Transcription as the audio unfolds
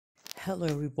Hello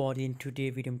everybody, in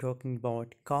today's video I'm talking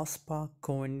about KASPA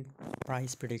coin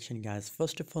price prediction, guys.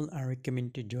 First of all, I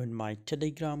recommend to join my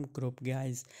Telegram group,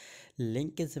 guys.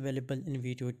 Link is available in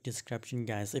video description,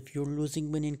 guys. If you're losing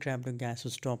money in crypto, guys, so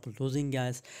stop losing,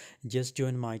 guys. Just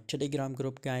join my Telegram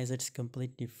group, guys. It's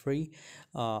completely free.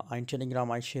 On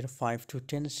Telegram I share 5 to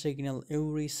 10 signal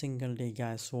every single day,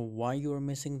 guys. So why you're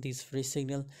missing this free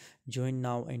signal? Join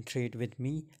now and trade with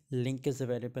me. Link is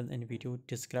available in video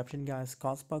description, guys.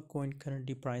 KASPA coin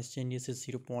currently price changes is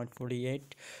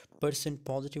 0.48%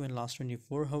 positive in last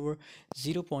 24 hours.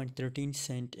 0.13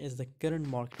 cent is the current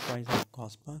market price of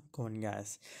KASPA coin,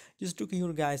 guys. Just look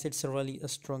here, guys. It's a really a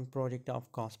strong project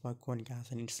of KASPA coin, guys,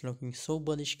 and it's looking so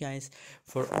bullish, guys.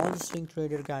 For all the swing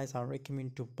trader, guys, I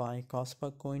recommend to buy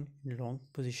KASPA coin in long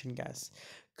position, guys.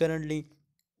 Currently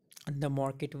the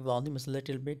market volume is a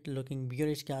little bit looking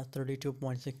bearish, guys.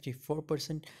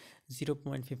 32.64%,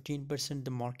 0.15% the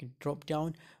market dropped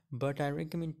down, but I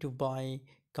recommend to buy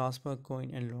KASPA coin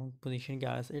and long position,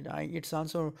 guys. It's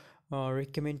also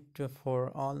recommend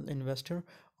for all investor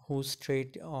who's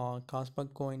trade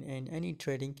KASPA coin and any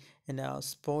trading and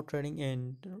spot trading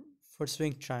and for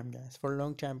swing time, guys. For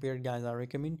long time period, guys, I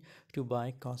recommend to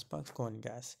buy KASPA coin,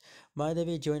 guys. By the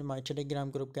way, join my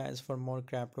Telegram group, guys, for more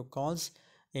crypto calls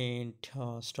and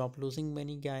stop losing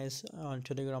money, guys. On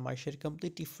Telegram I share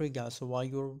completely free, guys. So while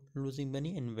you're losing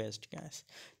money, invest, guys.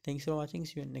 Thanks for watching.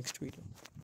 See you in next video.